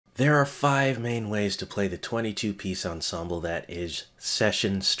There are 5 main ways to play the 22-piece ensemble that is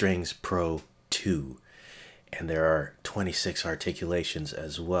Session Strings Pro 2. And there are 26 articulations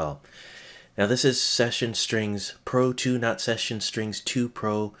as well. Now this is Session Strings Pro 2, not Session Strings 2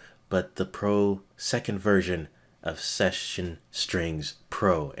 Pro, but the Pro second version of Session Strings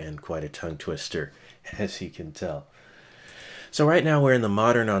Pro, and quite a tongue twister, as you can tell. So right now we're in the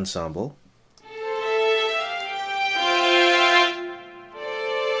modern ensemble.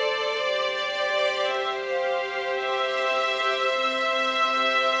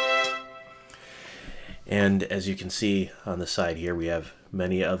 And as you can see on the side here, we have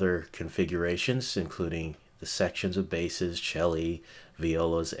many other configurations, including the sections of basses, cello,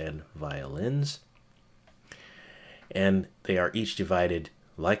 violas, and violins. And they are each divided,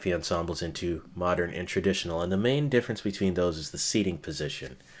 like the ensembles, into modern and traditional. And the main difference between those is the seating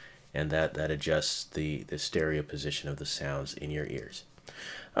position, and that adjusts the stereo position of the sounds in your ears.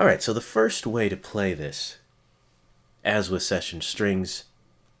 All right, so the first way to play this, as with Session Strings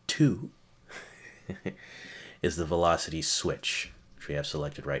 2, is the velocity switch, which we have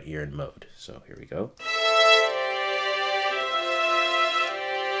selected right here in mode. So here we go.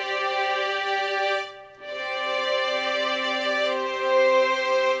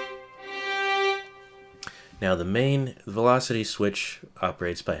 Now the main velocity switch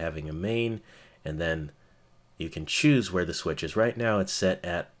operates by having a main, and then you can choose where the switch is. Right now it's set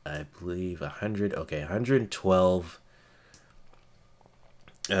at, I believe, 100. Okay, 112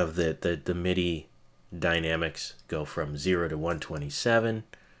 of the MIDI dynamics go from 0 to 127,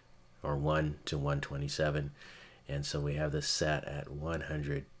 or 1 to 127, and so we have this set at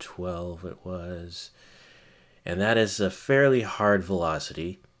 112 it was, and that is a fairly hard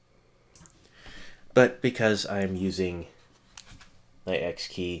velocity, but because I'm using my X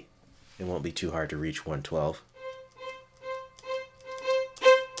key, it won't be too hard to reach 112.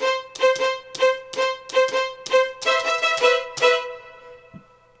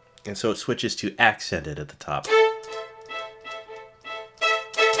 And so it switches to accented at the top.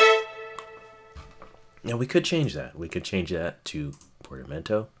 Now we could change that. We could change that to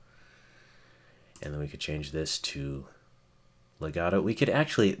portamento. And then we could change this to legato. We could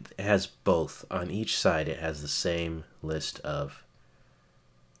actually, it has both. On each side it has the same list of,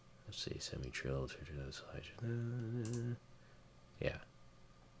 let's see, semi-trill, yeah.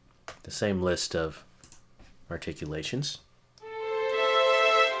 The same list of articulations.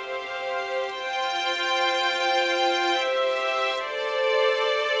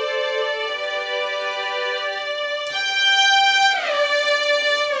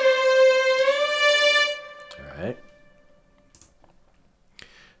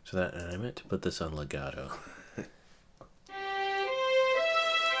 So that, and I meant to put this on legato. This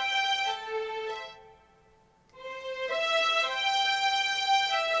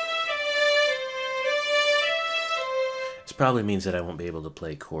probably means that I won't be able to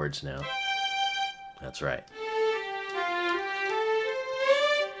play chords now. That's right.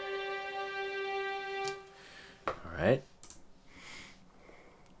 All right.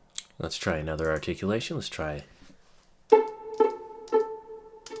 Let's try another articulation. Let's try.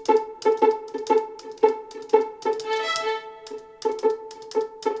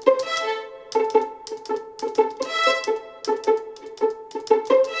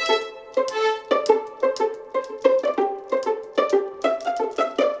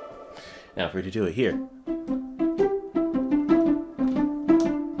 Now if we were to do it here,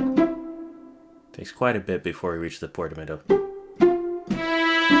 takes quite a bit before we reach the portamento.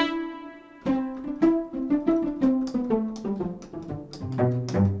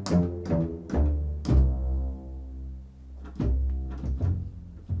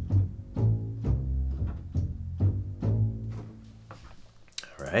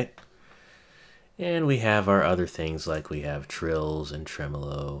 All right, and we have our other things, like we have trills and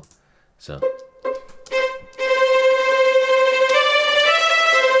tremolo. So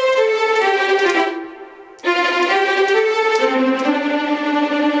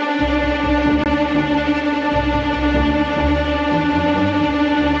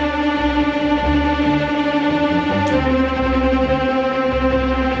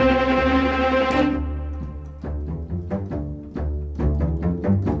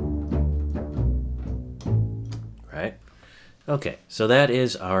right? Okay, so that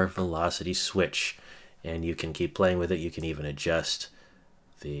is our velocity switch, and you can keep playing with it. You can even adjust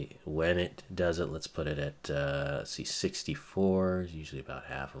the when it does it. Let's put it at let's see, 64 is usually about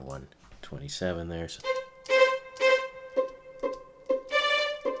half of 127 there. So.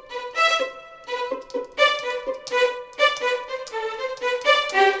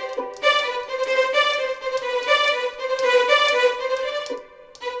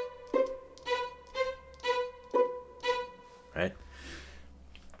 right?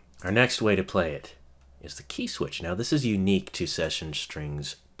 Our next way to play it is the key switch. Now this is unique to Session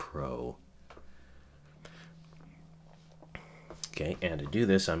Strings Pro. Okay, and to do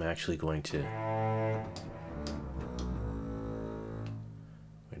this, I'm actually going to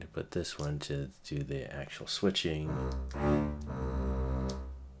put this one to do the actual switching.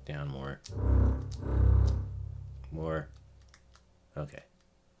 Down more. More. Okay.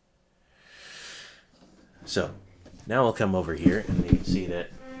 So, now we'll come over here and you can see that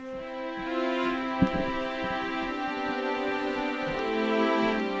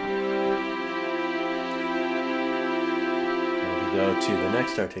we'll go to the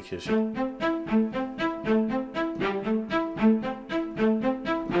next articulation.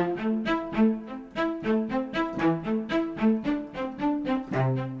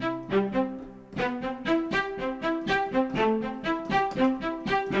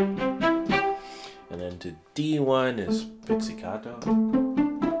 To D1 is pizzicato.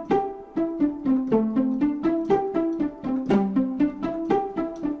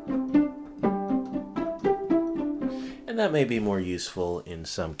 And that may be more useful in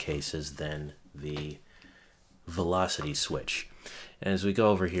some cases than the velocity switch. And as we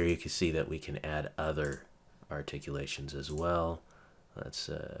go over here, you can see that we can add other articulations as well. Let's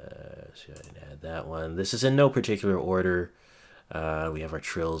add that one. This is in no particular order. We have our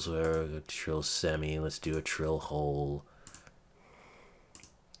trills, trill semi. Let's do a trill whole,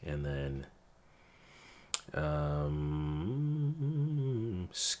 and then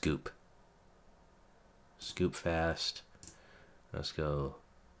scoop fast. Let's go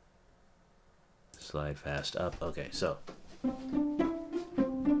slide fast up. Okay, so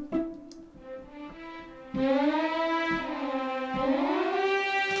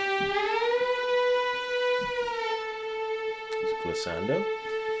glissando,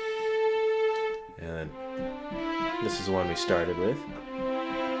 and this is the one we started with.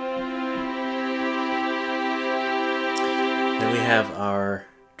 Then we have our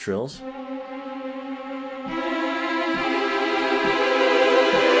trills.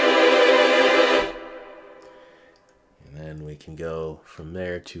 And then we can go from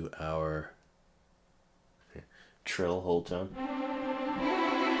there to our trill whole tone.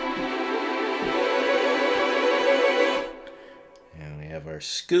 Have our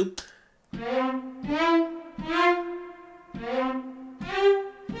scoop, and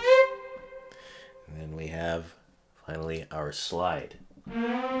then we have finally our slide.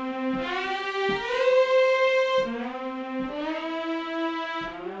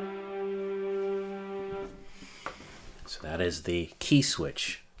 So that is the key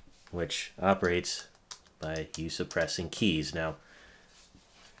switch, which operates by use of pressing keys. Now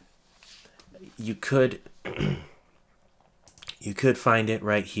you could you could find it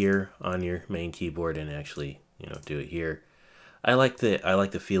right here on your main keyboard and actually, do it here. I like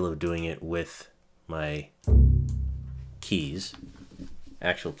the feel of doing it with my keys,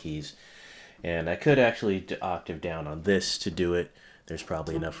 actual keys, and I could actually octave down on this to do it. There's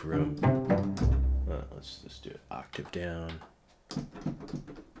probably enough room. Let's just do it octave down.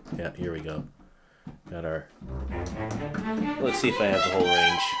 Yeah, here we go. Got our. Let's see if I have the whole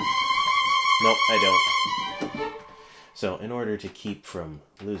range. Nope, I don't. So in order to keep from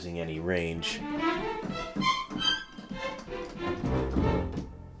losing any range,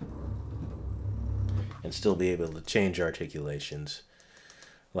 and still be able to change articulations,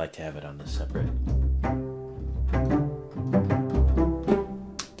 I like to have it on the separate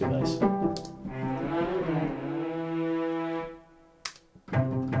device.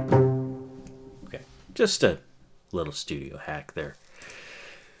 Okay, just a little studio hack there.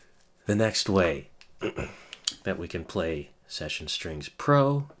 The next way that we can play Session Strings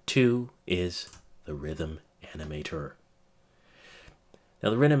Pro 2 is the Rhythm Animator. Now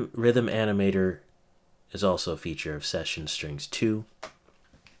the Rhythm Animator is also a feature of Session Strings 2,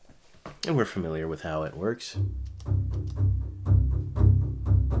 and we're familiar with how it works.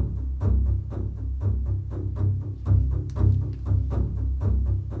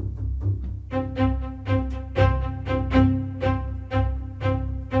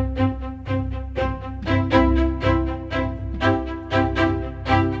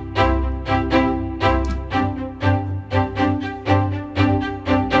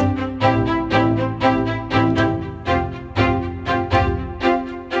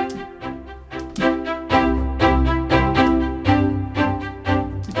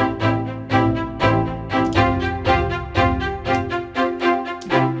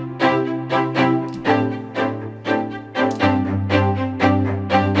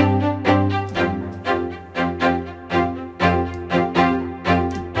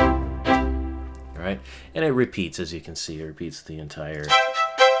 right? And it repeats, as you can see, it repeats the entire.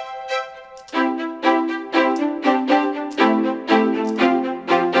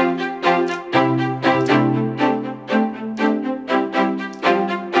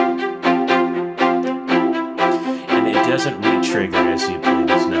 And it doesn't re-trigger as you play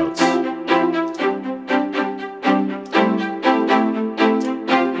these notes.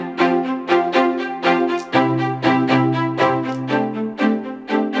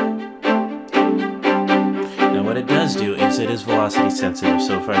 What it does do is it is velocity sensitive,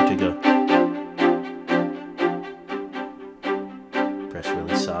 so if I were to go press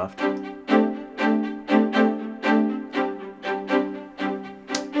really soft,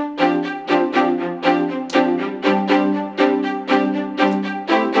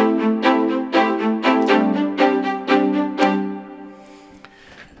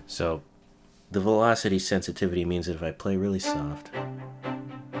 so the velocity sensitivity means that if I play really soft,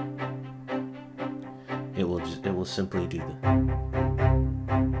 it will simply do the.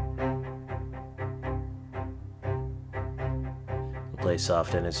 It'll play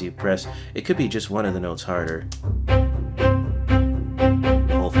soft, and as you press, it could be just one of the notes harder. The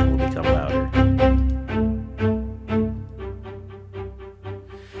whole thing will become louder.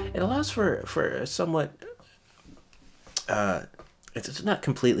 It allows for a somewhat it's not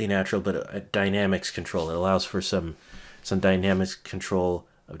completely natural, but a dynamics control. It allows for some dynamics control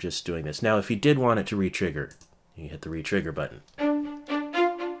of just doing this. Now, if you did want it to re-trigger, you hit the re-trigger button.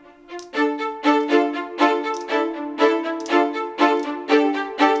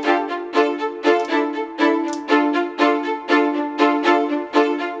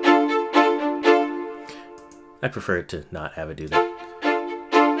 I prefer it to not have it do that.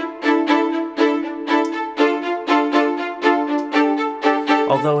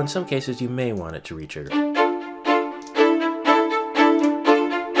 Although in some cases you may want it to re-trigger.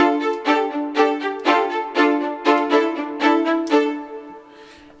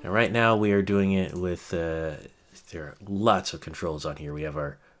 Right now we are doing it with, there are lots of controls on here. We have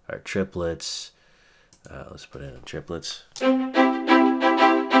our triplets. Let's put in triplets. So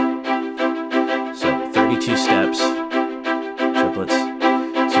 32 steps, triplets.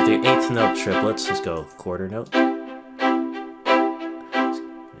 So the 8th note triplets, let's go quarter note.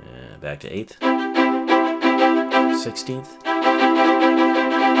 Back to 8th. 16th.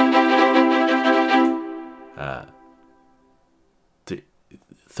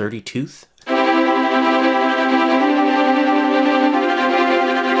 32th.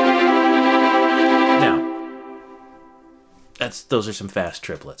 Now, those are some fast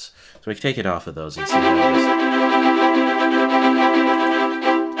triplets. So we can take it off of those and see how it is.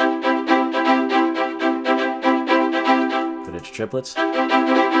 Put it to triplets. Put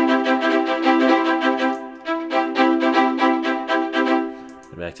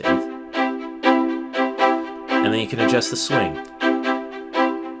it back to 8th. And then you can adjust the swing.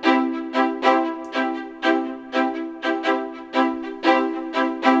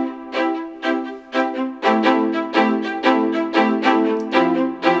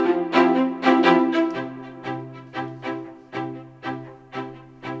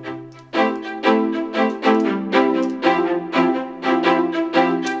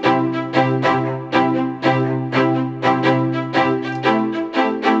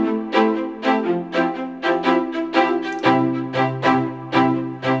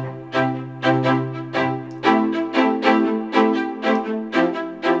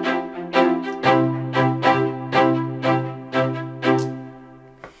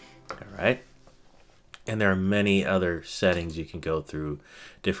 And there are many other settings you can go through,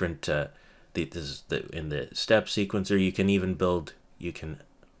 different in the step sequencer. You can even you can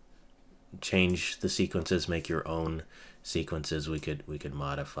change the sequences, make your own sequences. We could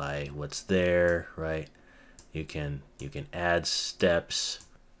modify what's there, right? You can add steps,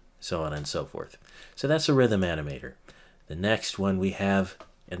 so on and so forth. So that's a rhythm animator. The next one we have,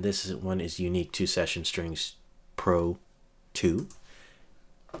 and one is unique to Session Strings Pro 2,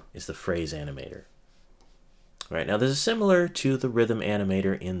 is the phrase animator. Right, now this is similar to the rhythm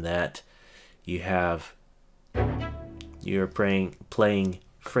animator in that you're playing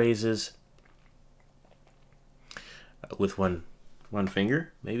phrases with one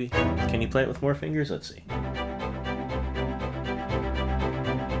finger, maybe. Can you play it with more fingers? Let's see.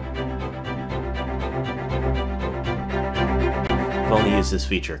 I've only used this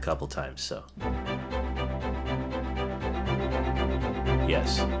feature a couple times, so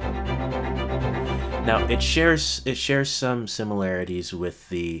yes. Now it shares some similarities with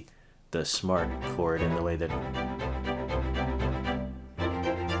the smart chord in the way that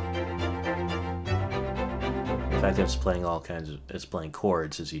in fact it's playing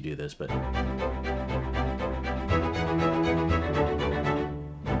chords as you do this, but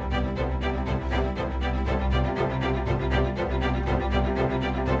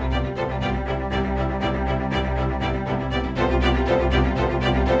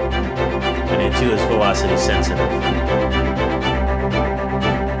 22 is velocity sensitive.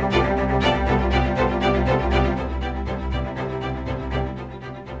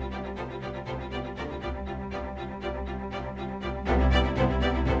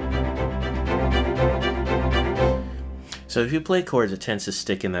 So if you play chords, it tends to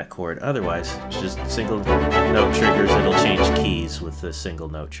stick in that chord. Otherwise, it's just single note triggers. It'll change keys with the single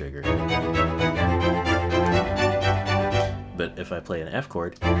note trigger. But if I play an F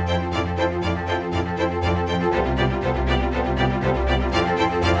chord, it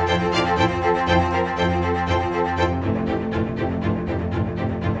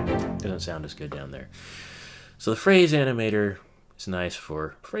doesn't sound as good down there. So the phrase animator, it's nice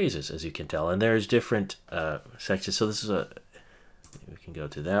for phrases, as you can tell, and there's different sections. So this is we can go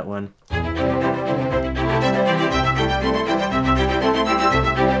to that one.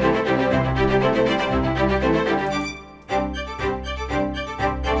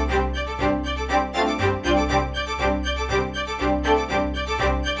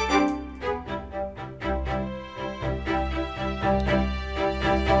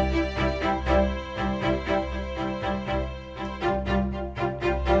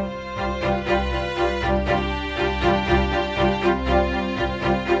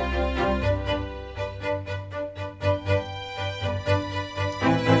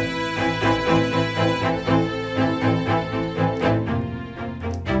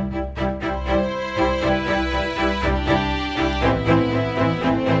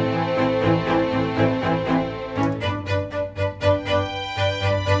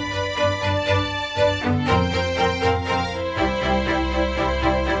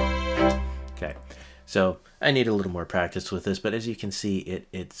 So I need a little more practice with this, but as you can see,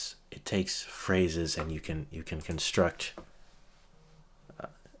 it takes phrases and you can construct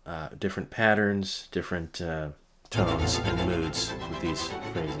different patterns, different tones and moods with these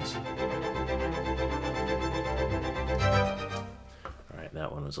phrases. All right,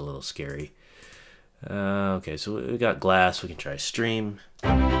 that one was a little scary. Okay, so we got glass. We can try stream.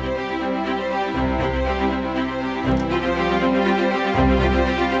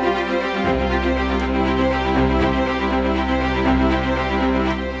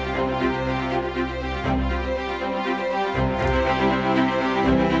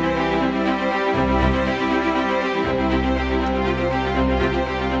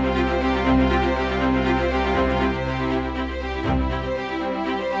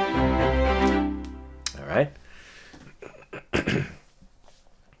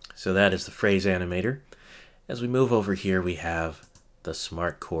 So that is the phrase animator. As we move over here, we have the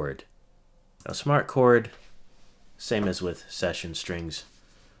smart chord. Now, smart chord, same as with session strings.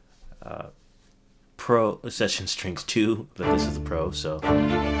 Pro session strings 2, but this is the Pro. So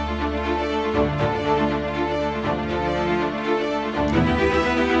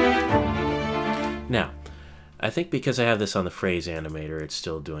now, I think because I have this on the phrase animator, it's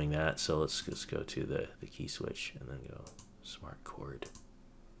still doing that. So let's just go to the key switch and then go smart chord.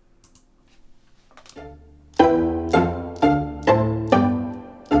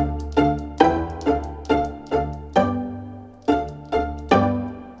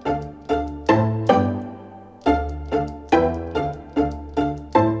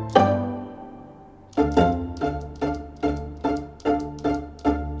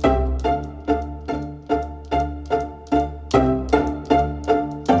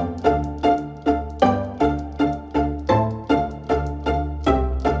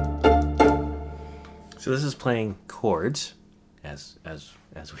 So this is playing chords, as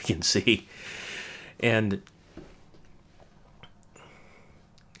we can see, and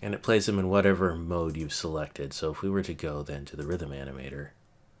it plays them in whatever mode you've selected. So if we were to go then to the rhythm animator,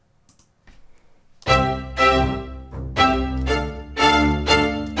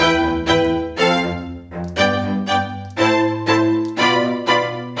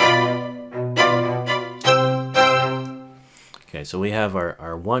 okay, so we have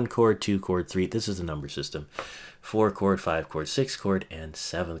our 1 chord, 2 chord, 3. This is the number system. 4 chord, 5 chord, 6 chord, and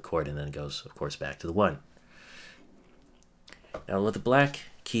 7th chord, and then it goes, of course, back to the 1. Now, what the black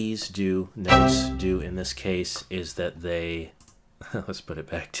keys do, notes do in this case, is that they, let's put it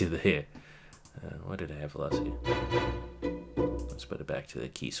back to the, what did I have velocity? Let's put it back to the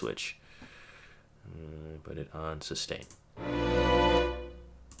key switch. Put it on sustain.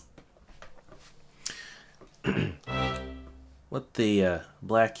 What the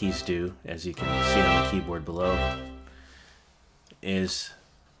black keys do, as you can see on the keyboard below, is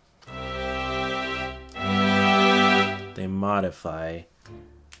they modify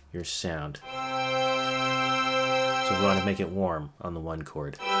your sound. So we want to make it warm on the 1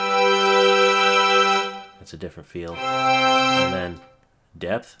 chord. That's a different feel. And then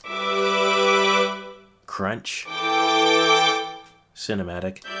depth. crunch,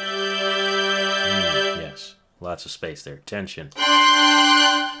 cinematic. Yes, lots of space there. Tension.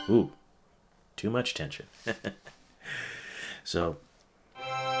 Ooh, too much tension. So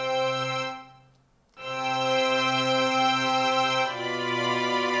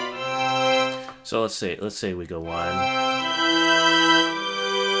let's say we go one.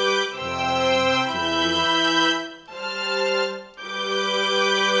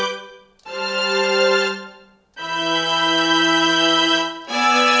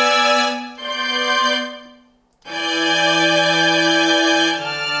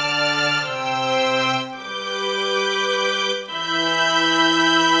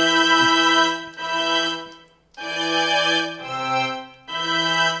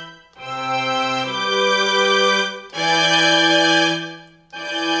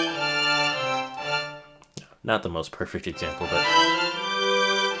 Not the most perfect example, but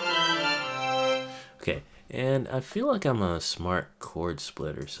okay. And I feel like I'm a smart chord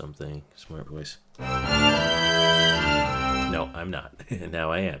split or something. Smart voice. No, I'm not.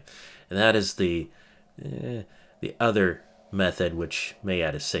 Now I am. And that is the other method, which may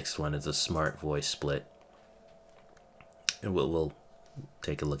add a sixth one, is a smart voice split. And we'll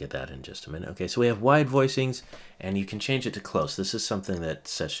take a look at that in just a minute. Okay, so we have wide voicings, and you can change it to close. This is something that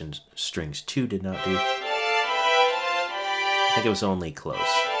session strings 2 did not do. I think it was only close.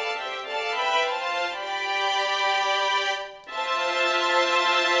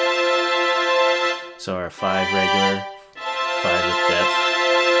 So our 5 regular, 5 with depth.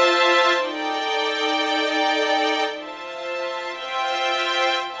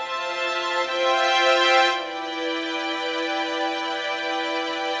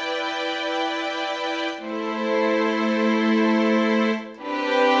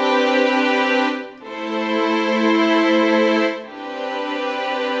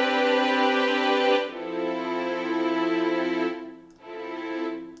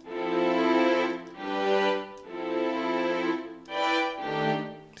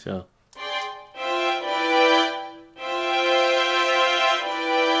 So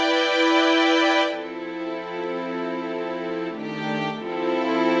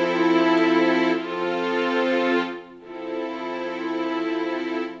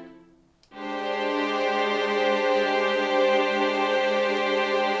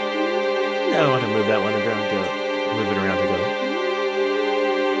now I want to move that one around, move it around to go.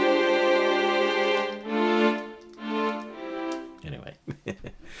 Anyway.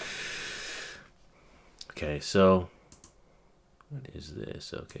 Okay, so what is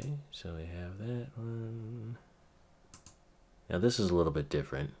this? Okay, so we have that one. Now this is a little bit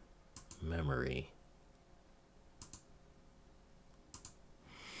different. Memory.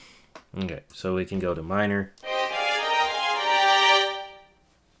 Okay, so we can go to minor,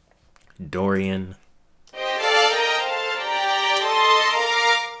 Dorian,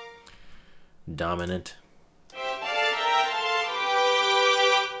 dominant,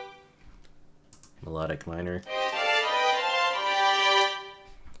 melodic minor,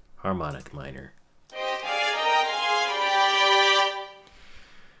 harmonic minor.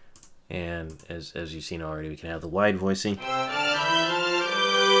 And as you've seen already, we can have the wide voicing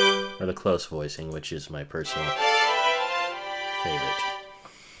or the close voicing, which is my personal favorite.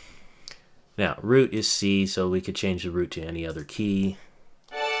 Now, root is C, so we could change the root to any other key.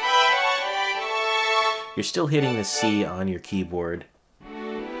 You're still hitting the C on your keyboard,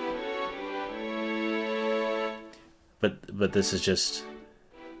 but this is just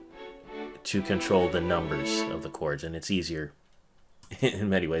to control the numbers of the chords, and it's easier. In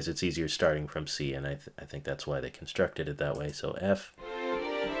many ways, it's easier starting from C, and I think that's why they constructed it that way. So F,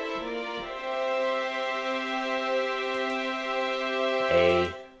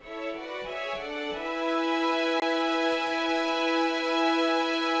 A,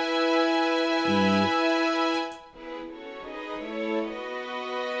 E,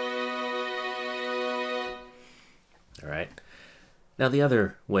 all right. Now the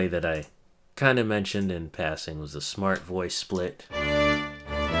other way that I kind of mentioned in passing was the smart voice split.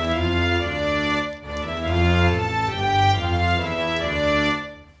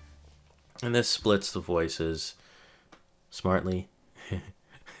 And this splits the voices smartly.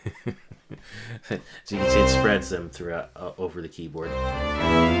 So you can see it spreads them throughout over the keyboard.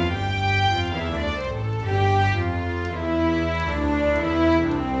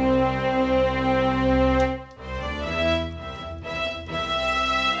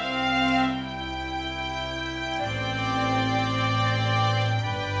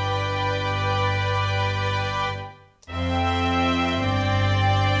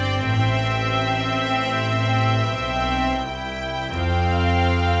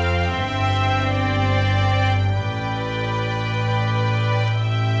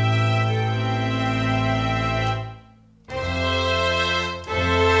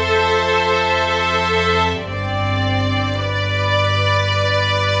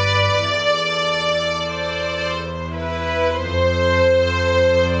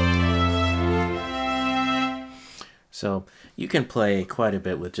 So you can play quite a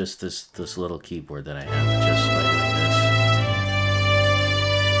bit with just this little keyboard that I have, just by doing this.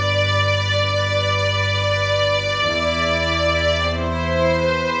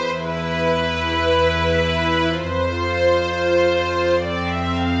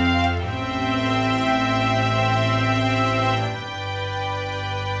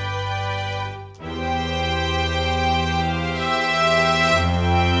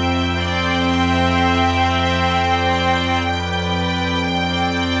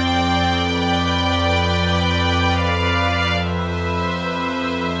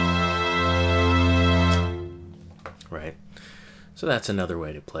 Right? So that's another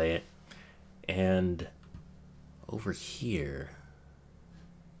way to play it. And over here,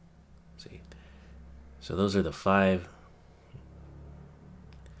 let's see. So those are the 5.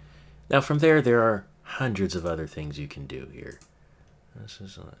 Now from there are hundreds of other things you can do here. This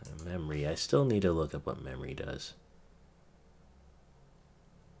is memory. I still need to look up what memory does.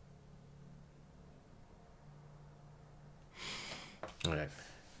 Okay.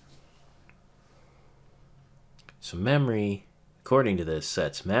 So memory, according to this,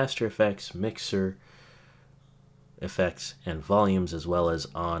 sets master effects, mixer effects, and volumes, as well as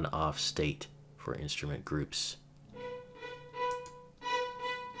on-off state for instrument groups.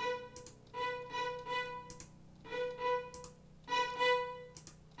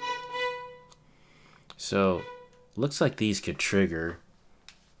 So looks like these could trigger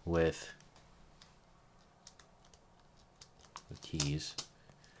with the keys.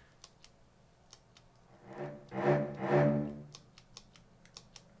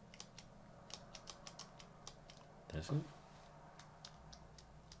 Does it?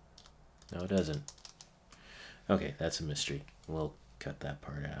 No, it doesn't. Okay, that's a mystery. We'll cut that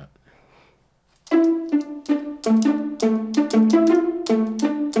part out.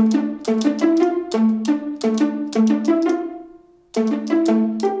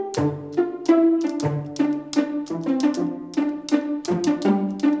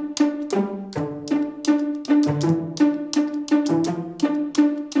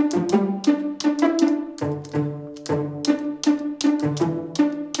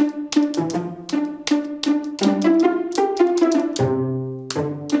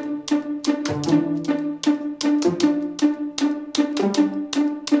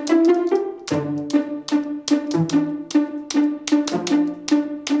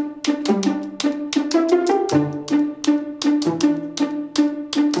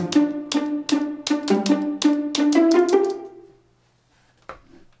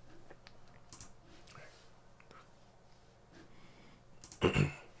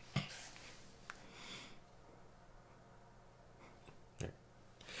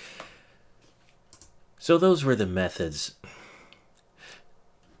 So those were the methods.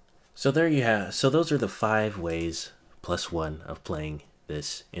 So there you have. So those are the 5 ways plus 1 of playing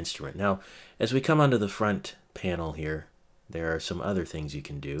this instrument. Now, as we come onto the front panel here, there are some other things you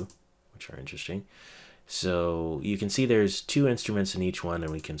can do, which are interesting. So you can see there's 2 instruments in each one,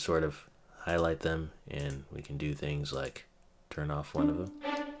 and we can sort of highlight them, and we can do things like turn off one of them.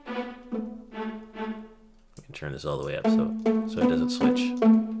 We can turn this all the way up so it doesn't switch.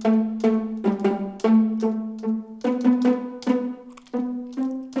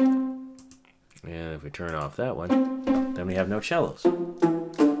 And if we turn off that one, then we have no cellos.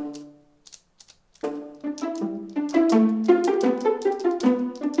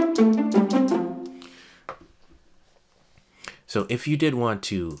 So if you did want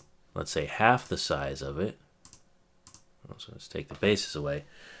to, let's say, half the size of it, so let's take the basses away,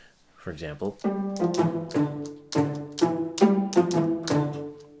 for example.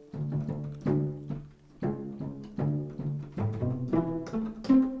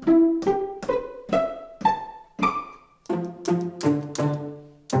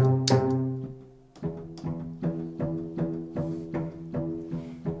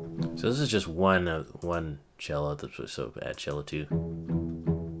 So this is just one cello, so add cello 2.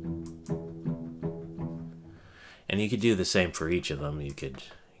 And you could do the same for each of them. You could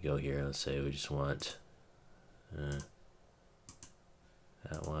go here, let's say we just want that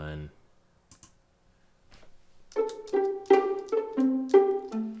one.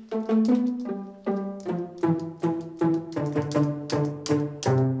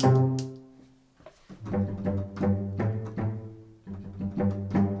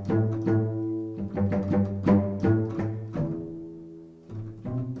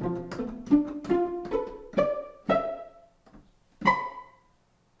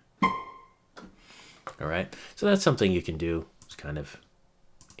 All right, so that's something you can do. It's kind of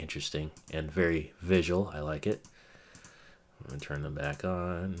interesting and very visual. I like it. I'm going to turn them back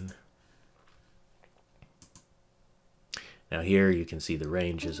on. Now here you can see the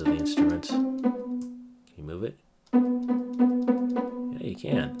ranges of the instruments. Can you move it? Yeah, you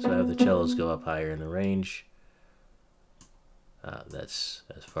can. So I have the cellos go up higher in the range. That's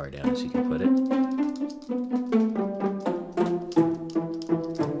as far down as you can put it.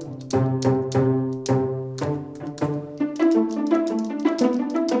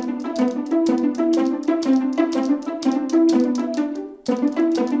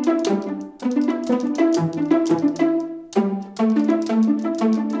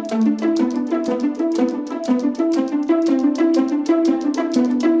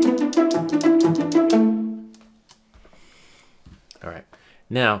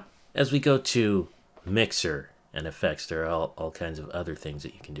 Now, as we go to mixer and effects, there are all kinds of other things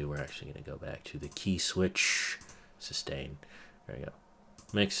that you can do. We're actually going to go back to the key switch, sustain. There we go.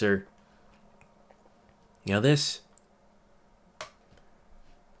 Mixer. Now this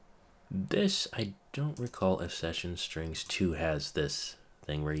I don't recall if Session Strings 2 has this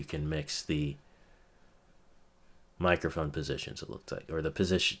thing where you can mix the microphone positions, it looks like, or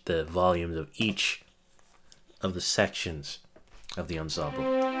the volumes of each of the sections of the ensemble.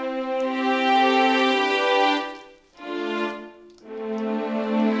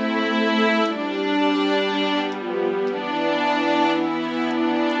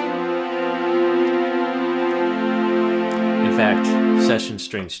 In fact, Session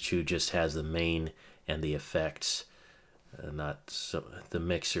Strings 2 just has the main and the effects. Not so. The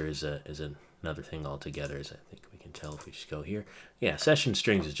mixer is another thing altogether, as I think we can tell if we just go here. Yeah, Session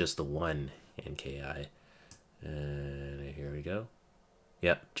Strings is just the one NKI. And here we go.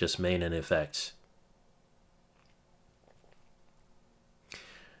 Yep, just main and effects.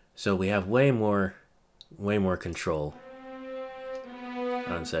 So we have way more control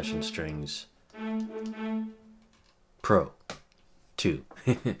on Session Strings Pro 2.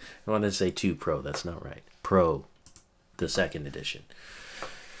 I wanted to say 2 Pro, that's not right. Pro, the second edition.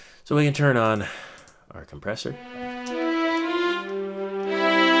 So we can turn on our compressor.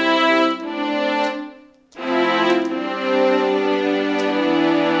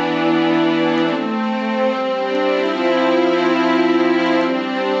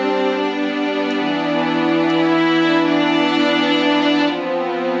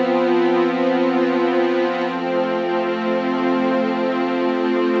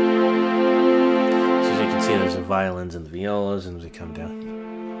 Violins and the violas, and as we come down.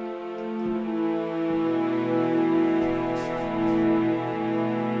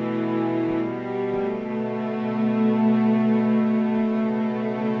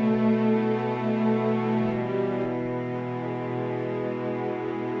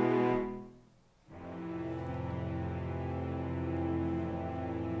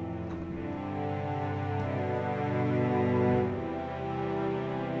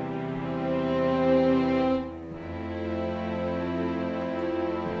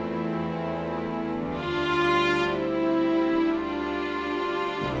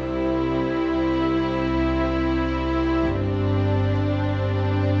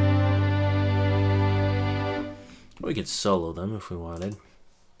 We could solo them if we wanted.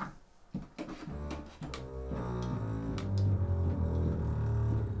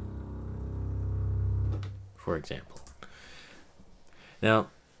 For example. Now,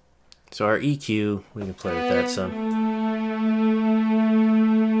 so our EQ, we can play with that some.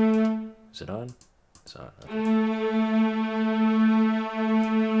 Is it on? It's on. Okay.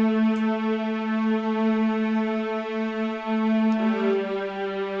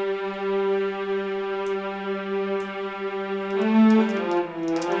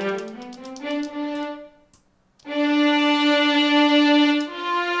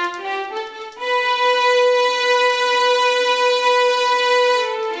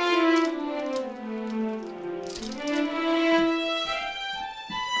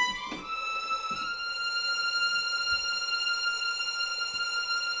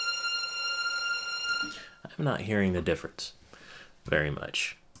 I'm not hearing the difference very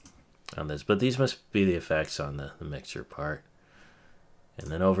much on this, but these must be the effects on the mixer part.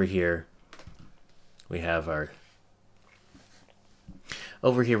 And then over here we have our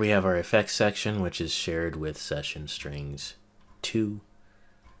effects section, which is shared with Session Strings 2.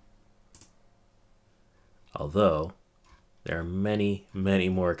 Although there are many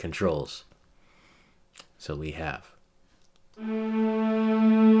more controls. So we have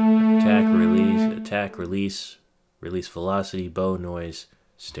attack, release velocity, bow noise,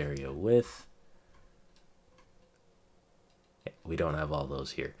 stereo width. We don't have all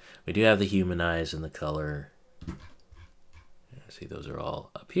those here. We do have the humanize and the color. See, those are all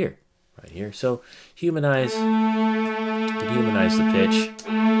up here, right here. So humanize, you can humanize the pitch.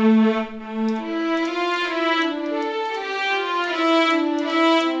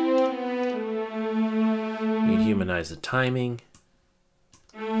 optimize the timing.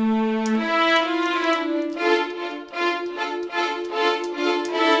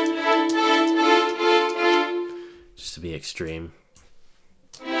 Just to be extreme.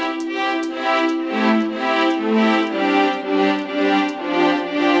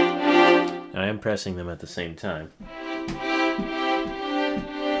 I am pressing them at the same time.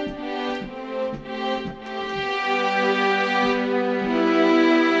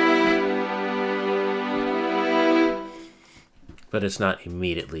 But it's not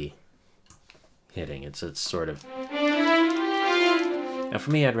immediately hitting. It's sort of... Now for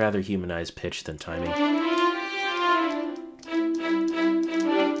me, I'd rather humanize pitch than timing.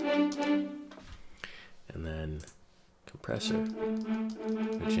 And then compressor.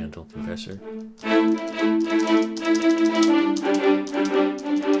 A gentle compressor.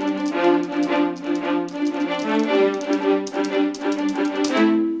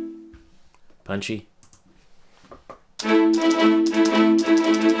 Punchy.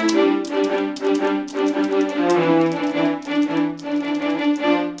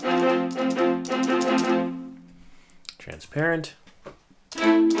 Transparent.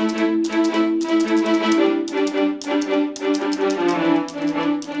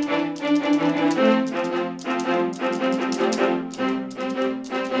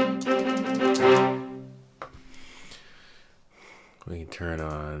 We can turn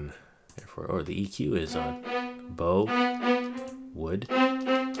on, therefore, or the EQ is on. Bow, wood,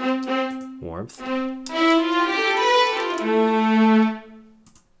 warmth.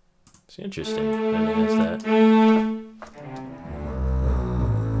 It's interesting. I think that's that.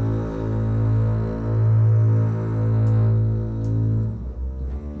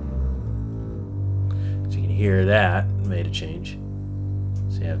 So you can hear that made a change.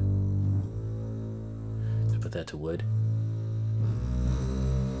 So yeah, let's put that to wood.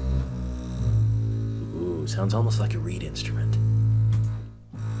 Ooh, sounds almost like a reed instrument.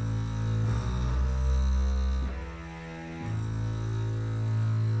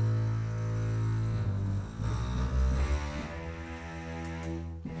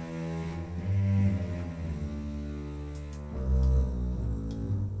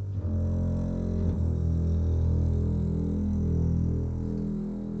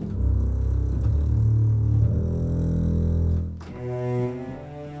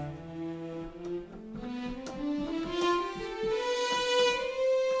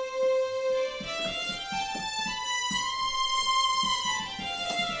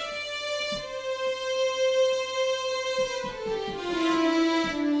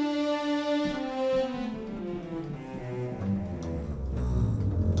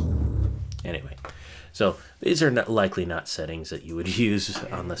 Anyway, so these are likely not settings that you would use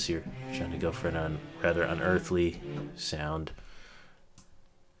unless you're trying to go for an rather unearthly sound.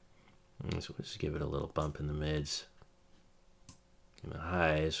 So we'll just give it a little bump in the mids. And the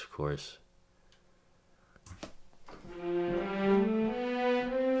highs, of course.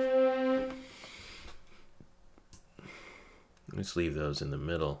 Let's leave those in the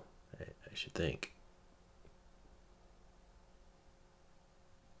middle, I should think.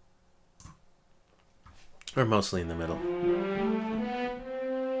 Or mostly in the middle.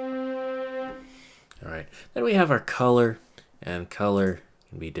 Alright, then we have our color, and color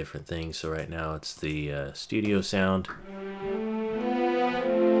can be different things. So right now it's the studio sound.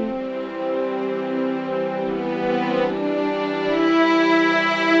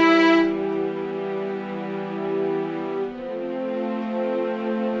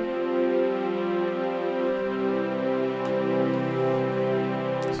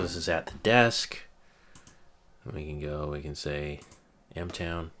 So this is at the desk. We can say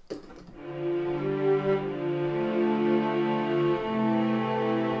M-Town.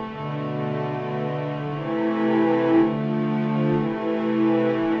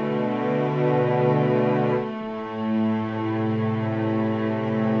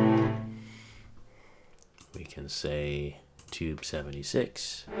 We can say Tube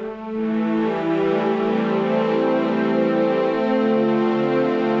 76.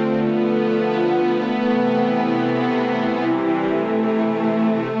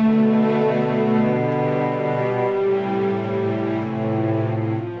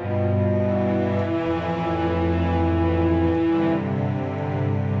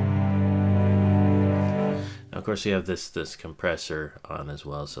 Of course, you have this compressor on as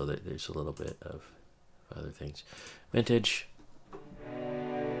well, so that there's a little bit of other things. Vintage.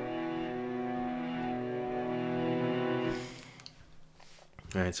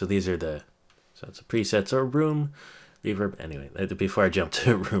 All right, so these are so it's a presets or room reverb. Anyway, before I jump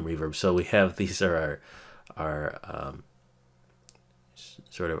to room reverb, so we have these are our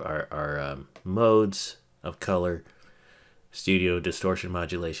sort of our modes of color, studio, distortion,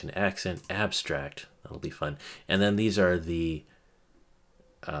 modulation, accent, abstract. That'll be fun. And then these are the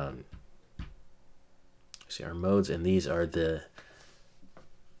see our modes, and these are the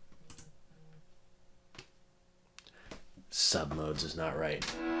sub modes. Is not right.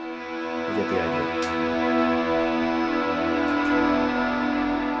 You get the idea.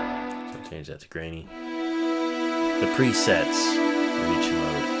 So I'll change that to grainy. The presets of each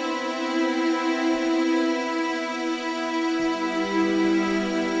mode.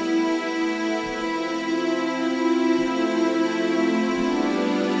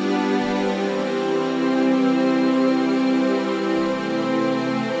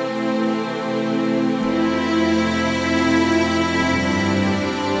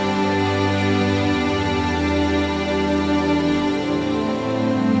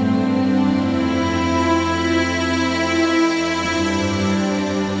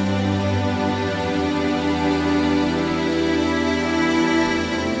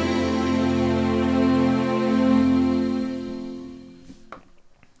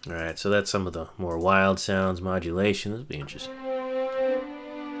 Alright, so that's some of the more wild sounds, modulation. This will be interesting.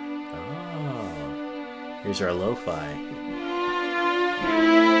 Oh, here's our lo-fi.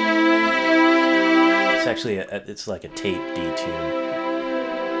 It's actually, it's like a tape detune.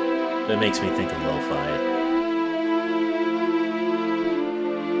 That makes me think of lo-fi.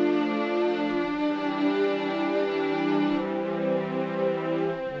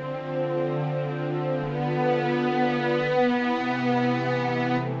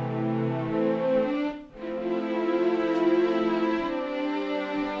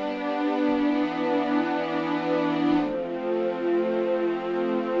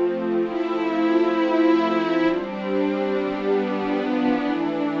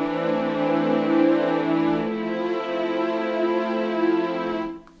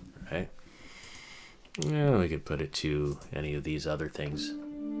 Yeah, we could put it to any of these other things.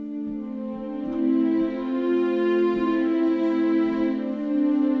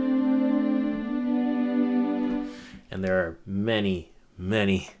 And there are many,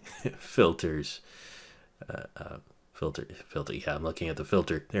 many filters. Filter. Yeah, I'm looking at the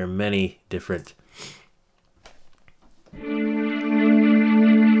filter. There are many different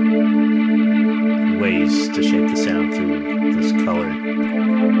ways to shape the sound through this color.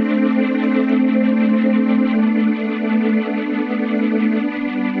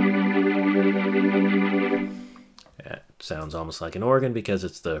 It sounds almost like an organ because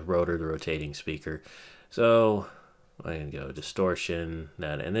it's the rotor, the rotating speaker. So I can go distortion,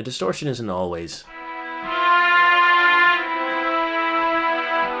 and the distortion isn't always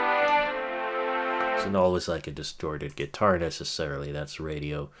like a distorted guitar necessarily. That's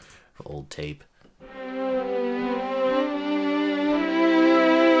radio, old tape.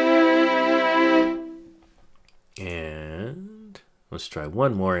 And let's try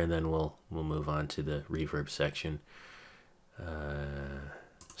one more, and then we'll move on to the reverb section.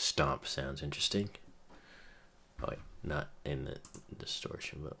 Stomp sounds interesting. Oh wait, not in the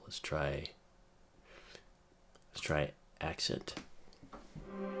distortion, but let's try accent.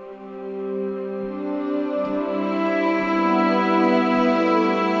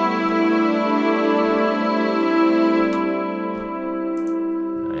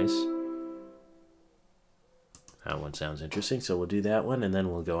 Nice. That one sounds interesting, so we'll do that one, and then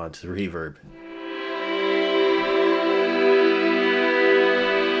we'll go on to the reverb.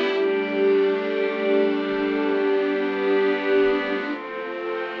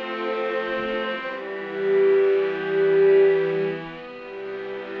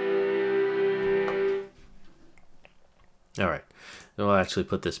 Alright, then we'll actually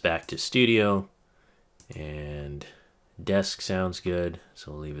put this back to studio, and desk sounds good,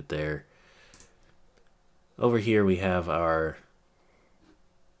 so we'll leave it there. Over here we have our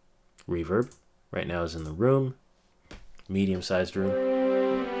reverb. Right now is in the room, medium-sized room.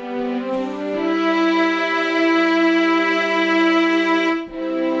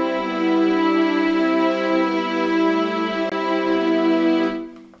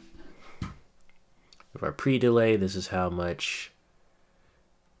 With our pre-delay, this is how much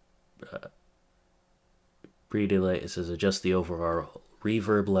pre-delay. It says adjust the overall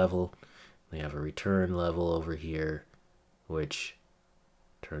reverb level. We have a return level over here, which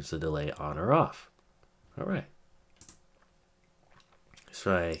turns the delay on or off. All right. Let's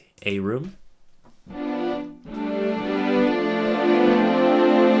try A room. Now,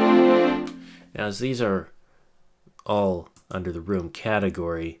 as these are all under the room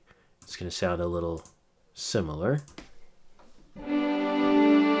category, it's going to sound a little similar.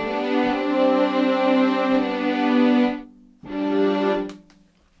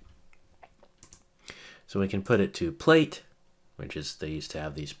 So we can put it to plate, which is, they used to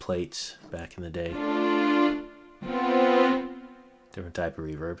have these plates back in the day. Different type of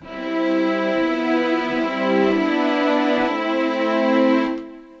reverb.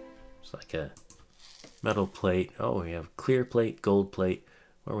 It's like a metal plate. Oh, we have clear plate, gold plate.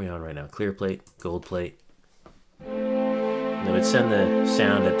 What are we on right now? Clear plate, gold plate. And they would send the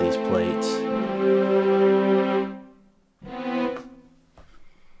sound at these plates.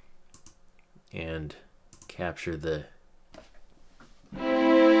 And capture the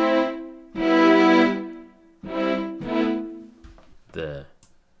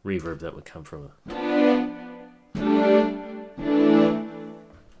reverb that would come from it.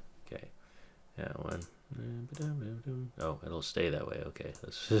 Okay. That one. Oh, it'll stay that way. Okay.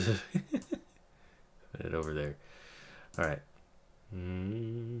 Let's put it over there. All right.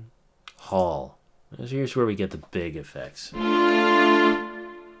 Hall. So here's where we get the big effects.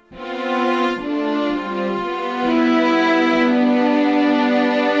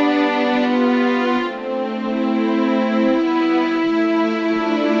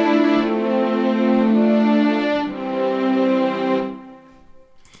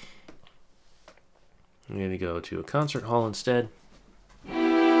 I'm going to go to a concert hall instead.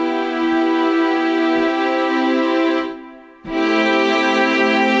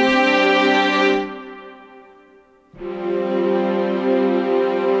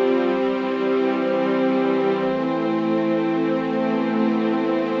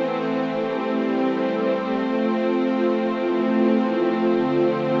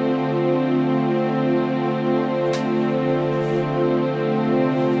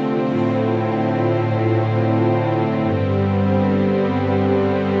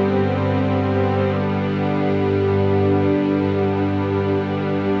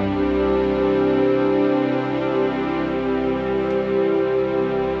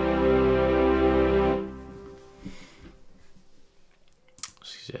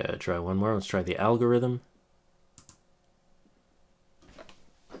 Try one more. Let's try the algorithm.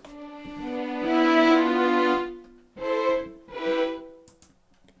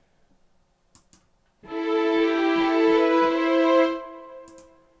 Try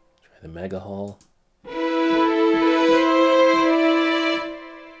the mega hall.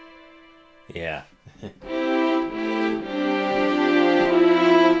 Yeah.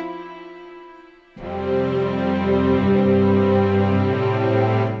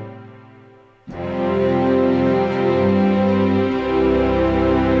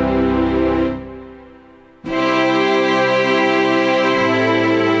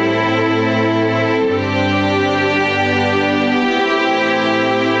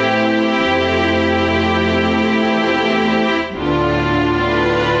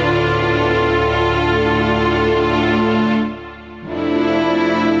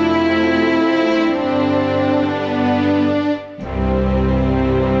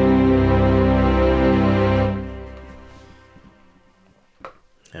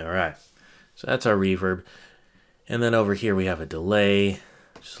 So that's our reverb. And then over here we have a delay,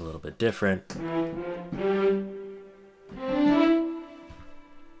 just a little bit different. So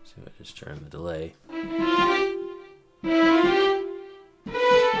I just turn the delay.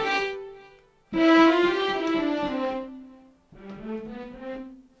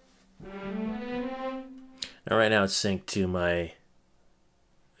 Now right now it's synced to my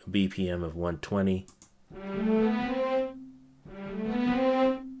BPM of 120.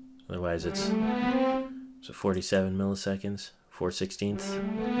 Otherwise it's so 47 milliseconds, 4/16.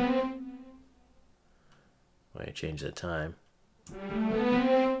 When I change the time.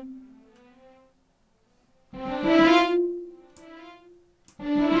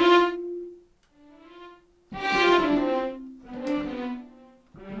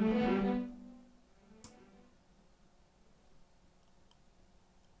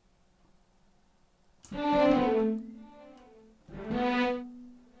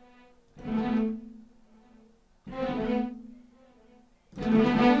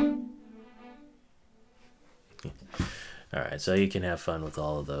 Alright, so you can have fun with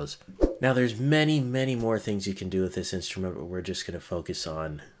all of those. Now there's many more things you can do with this instrument, but we're just going to focus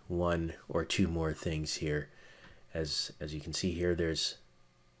on one or two more things here. As you can see here, there's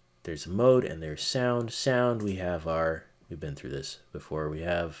a mode and there's sound. Sound, we have our, we've been through this before, we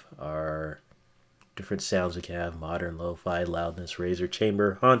have our different sounds we can have: modern, lo-fi, loudness, razor,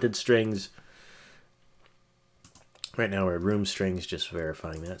 chamber, haunted strings. Right now we're at room strings, just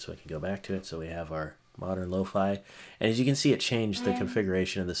verifying that so I can go back to it. So we have our modern lo-fi, and as you can see, it changed the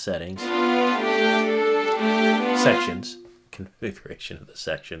configuration of the sections. Configuration of the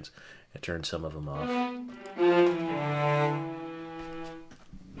sections. It turned some of them off.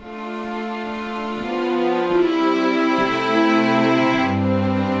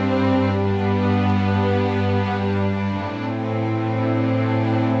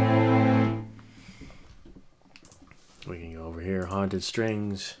 unwanted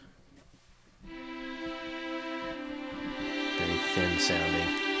strings. Very thin sounding.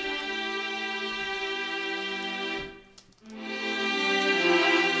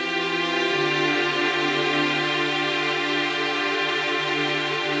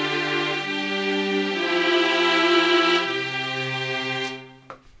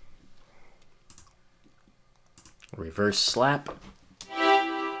 Reverse slap.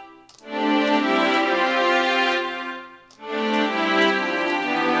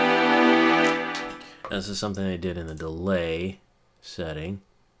 This is something I did in the delay setting.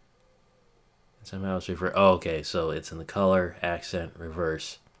 And somehow it's reverse. Oh, okay, so it's in the color, accent,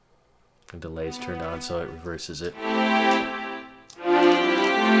 reverse. The delay's turned on, so it reverses it.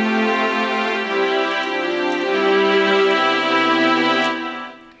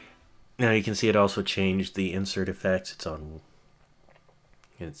 Now you can see it also changed the insert effects. It's on.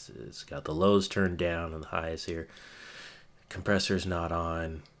 It's got the lows turned down and the highs here. Compressor's not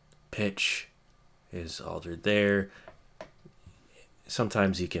on. Pitch is altered there.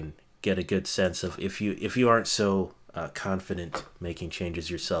 Sometimes you can get a good sense of if you aren't so confident making changes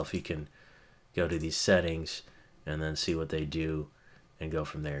yourself, you can go to these settings and then see what they do and go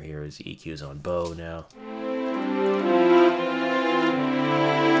from there. Here is EQs on bow now.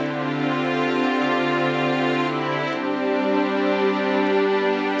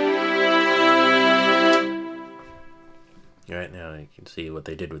 All right, now you can see what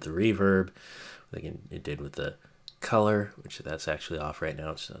they did with the reverb. It did with the color, which that's actually off right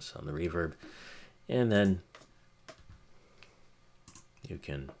now, so it's on the reverb. And then you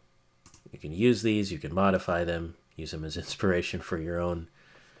can use these, you can modify them, use them as inspiration for your own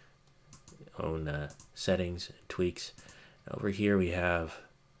settings and tweaks. Over here we have,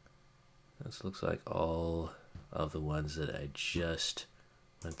 this looks like all of the ones that I just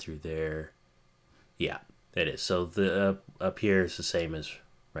went through there. Yeah, it is. So the up here is the same as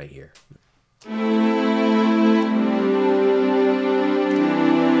right here.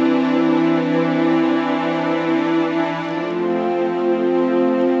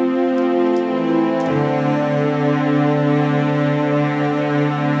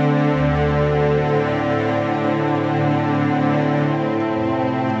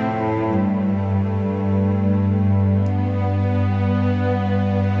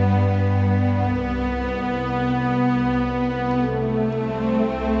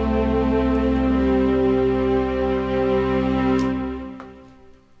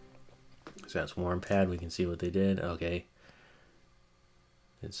 So that's warm pad. We can see what they did. Okay.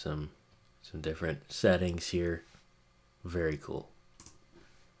 Did some different settings here. Very cool.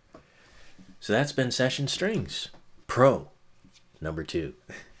 So that's been Session Strings Pro number 2.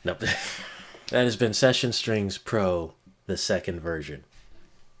 Nope. That has been Session Strings Pro, the second version.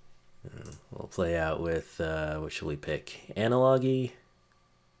 We'll play out with, what should we pick? Analogy?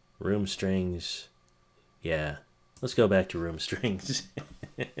 Room strings? Yeah. Let's go back to room strings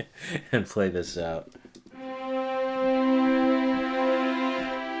and play this out.